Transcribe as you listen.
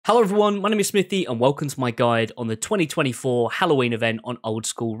Hello everyone, my name is Smithy and welcome to my guide on the 2024 Halloween event on old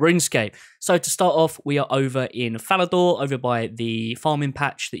school Runescape. So to start off, we are over in Falador, over by the farming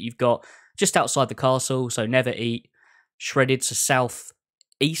patch that you've got just outside the castle, so Never Eat, shredded to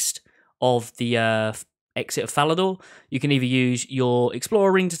southeast of the exit of Falador. You can either use your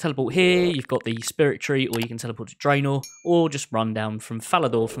Explorer Ring to teleport here, you've got the Spirit Tree, or you can teleport to Draenor, or just run down from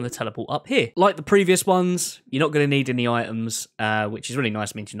Falador from the teleport up here. Like the previous ones, you're not going to need any items, which is really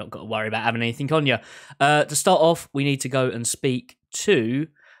nice, means you're not got to worry about having anything on you. To start off, we need to go and speak to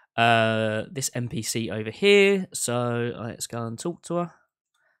this NPC over here, so let's go and talk to her.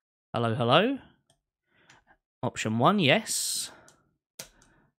 Hello, hello. Option 1, yes.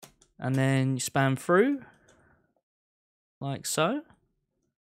 And then you spam through, like so.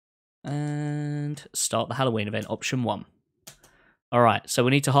 And start the Halloween event, option 1. Alright, so we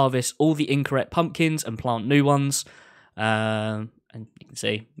need to harvest all the incorrect pumpkins and plant new ones. And you can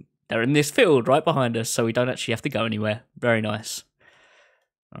see they're in this field right behind us, so we don't actually have to go anywhere. Very nice.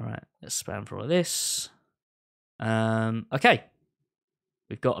 Alright, let's spam through all of this. Okay.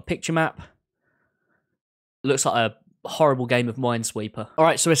 We've got a picture map. Looks like a horrible game of Minesweeper.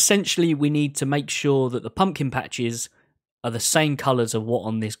 Alright, so essentially we need to make sure that the pumpkin patches are the same colours of what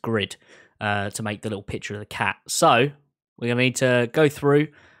on this grid to make the little picture of the cat. So we're going to need to go through.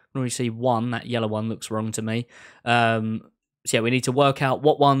 When we see one, that yellow one looks wrong to me. So yeah, we need to work out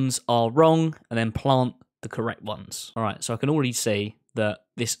what ones are wrong and then plant the correct ones. Alright, so I can already see that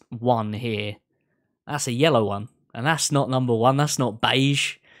this one here, that's a yellow one. And that's not number 1, that's not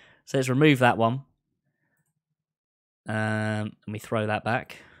beige. So let's remove that one. And we throw that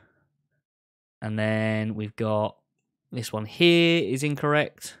back. And then we've got this one here is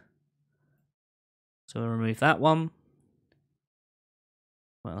incorrect. So we'll remove that one.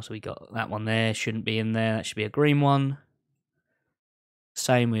 What else have we got? That one there shouldn't be in there. That should be a green one.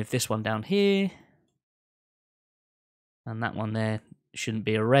 Same with this one down here. And that one there shouldn't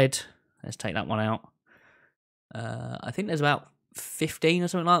be a red. Let's take that one out. I think there's about 15 or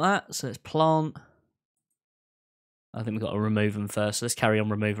something like that. So let's plant. I think we've got to remove them first. So let's carry on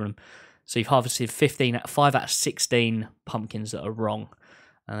removing them. So you've harvested 5 out of 16 pumpkins that are wrong.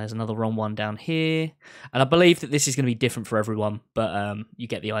 And there's another wrong one down here. And I believe that this is going to be different for everyone. But you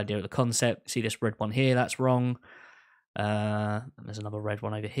get the idea of the concept. See this red one here, that's wrong. And there's another red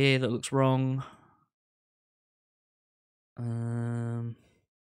one over here that looks wrong. What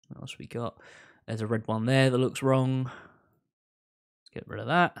else we got? There's a red one there that looks wrong. Let's get rid of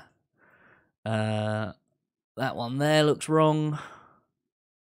that. That one there looks wrong.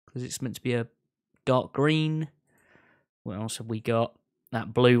 Because it's meant to be a dark green. What else have we got?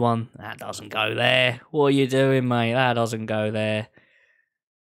 That blue one. That doesn't go there. What are you doing, mate? That doesn't go there.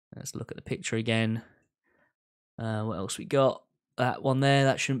 Let's look at the picture again. What else we got? That one there.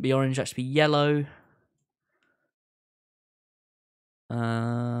 That shouldn't be orange. That should be yellow.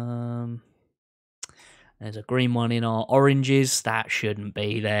 There's a green one in our oranges. That shouldn't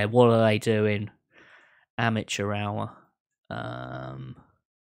be there. What are they doing? Amateur hour. Right,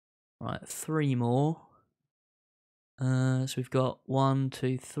 3 more. So we've got 1,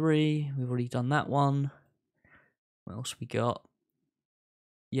 2, 3. We've already done that one. What else we got?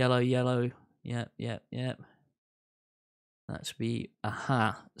 Yellow, yellow. Yep, yep, yep. That should be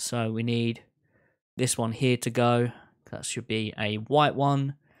aha. So we need this one here to go. That should be a white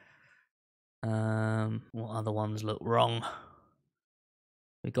one. What other ones look wrong?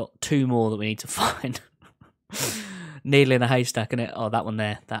 We've got 2 more that we need to find. Needle in a haystack, innit? Oh, that one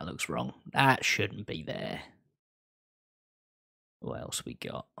there. That looks wrong. That shouldn't be there. What else we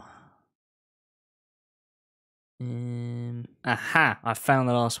got? Aha! I found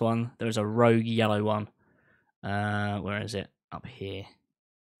the last one. There's a rogue yellow one. Where is it? Up here.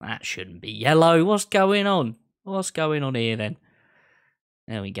 That shouldn't be yellow. What's going on? What's going on here then?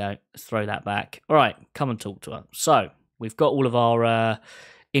 There we go. Let's throw that back. All right, come and talk to her. So, we've got all of our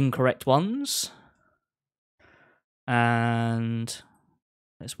incorrect ones. And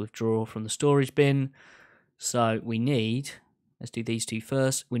let's withdraw from the storage bin. So we need, let's do these 2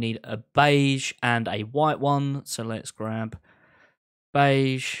 first. We need a beige and a white one. So let's grab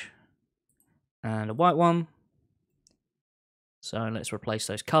beige and a white one. So let's replace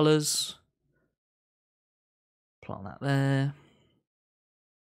those colours. Plant that there.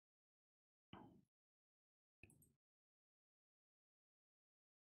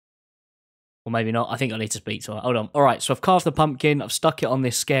 Or maybe not. I think I need to speak to her. Hold on. All right, so I've carved the pumpkin. I've stuck it on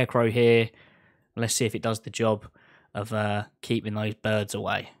this scarecrow here. Let's see if it does the job of keeping those birds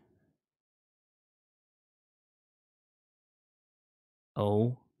away.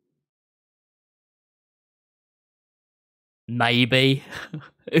 Oh. Maybe.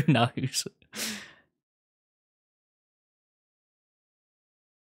 Who knows?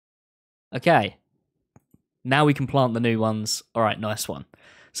 Okay. Now we can plant the new ones. All right, nice one.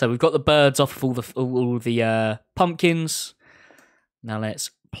 So we've got the birds off of all the pumpkins. Now let's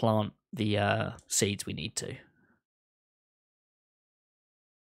plant the seeds we need to.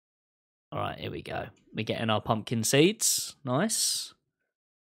 All right, here we go. We're getting our pumpkin seeds. Nice.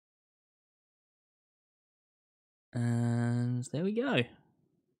 And there we go.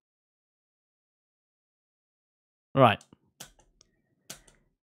 Right.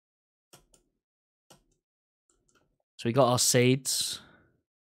 So we got our seeds.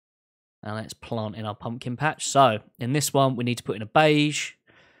 Now let's plant in our pumpkin patch. So in this one, we need to put in a beige.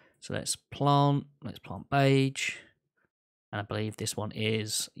 So let's plant beige. And I believe this one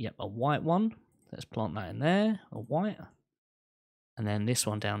is, yep, a white one. Let's plant that in there, a white. And then this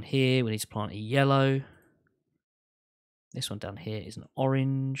one down here, we need to plant a yellow. This one down here is an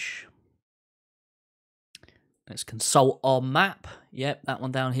orange. Let's consult our map. Yep, that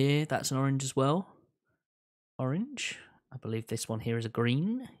one down here, that's an orange as well. Orange. I believe this one here is a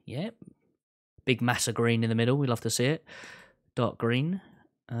green. Yep. Big mass of green in the middle. We love to see it. Dark green.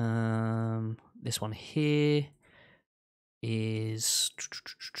 This one here is...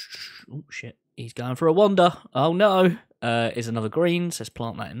 Oh, shit. He's going for a wander. Oh, no. Is another green. So let's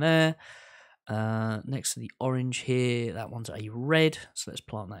plant that in there. Next to the orange here, that one's a red. So let's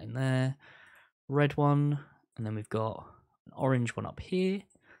plant that in there. Red one. And then we've got an orange one up here.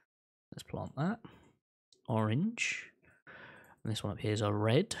 Let's plant that. Orange. And this one up here is a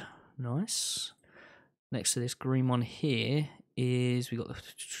red. Nice. Next to this green one here is,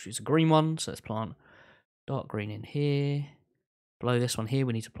 it's a green one, so let's plant dark green in here. Below this one here,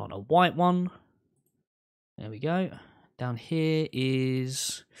 we need to plant a white one. There we go. Down here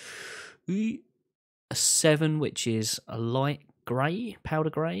is a 7, which is a light grey, powder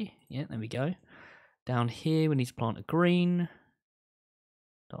grey. Yeah, there we go. Down here, we need to plant a green.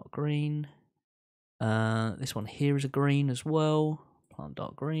 Dark green. This one here is a green as well. Plant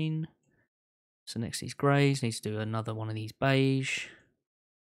dark green. So next to these greys, needs to do another one of these beige.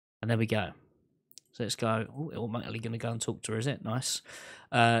 And there we go. So let's go. Oh, automatically going to go and talk to her, is it? Nice.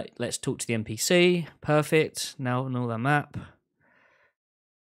 Let's talk to the NPC. Perfect. Now on all that map.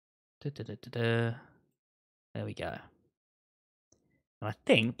 There we go. And I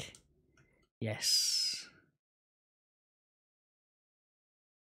think, yes.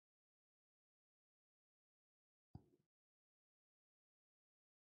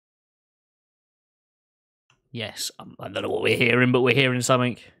 Yes, I don't know what we're hearing, but we're hearing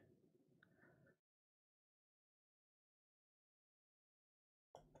something.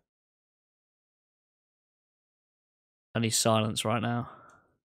 I need silence right now.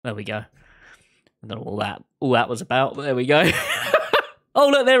 There we go. I don't know what all that was about, but there we go. Oh,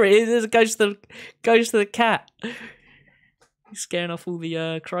 look, there it is. There's a ghost of the cat. He's scaring off all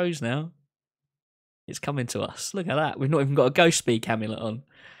the crows now. It's coming to us. Look at that. We've not even got a ghost speak amulet on.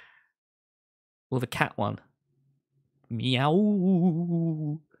 Or the cat one. Meow.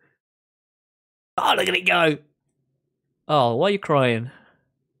 Oh, look at it go. Oh, why are you crying?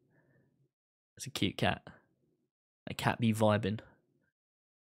 It's a cute cat. A cat be vibing.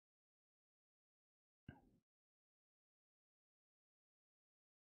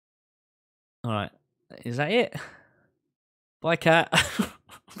 All right. Is that it? Bye, cat.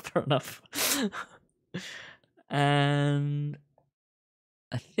 Fair enough. And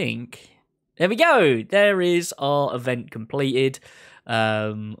I think... There we go. There is our event completed.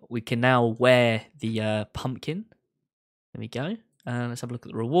 We can now wear the pumpkin. There we go. Let's have a look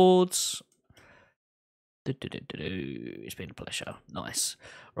at the rewards. It's been a pleasure. Nice.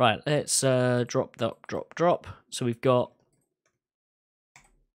 Right, let's drop. So we've got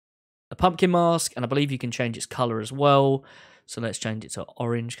a pumpkin mask, and I believe you can change its colour as well. So let's change it to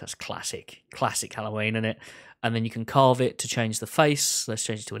orange. That's classic Halloween, isn't it? And then you can carve it to change the face. Let's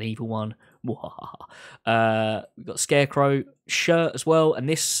change it to an evil one. We've got Scarecrow shirt as well. And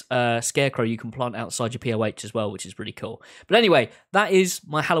this Scarecrow you can plant outside your POH as well, which is really cool. But anyway, that is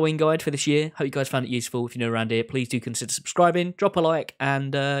my Halloween guide for this year. Hope you guys found it useful. If you're new around here, please do consider subscribing, drop a like,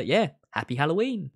 and yeah, happy Halloween.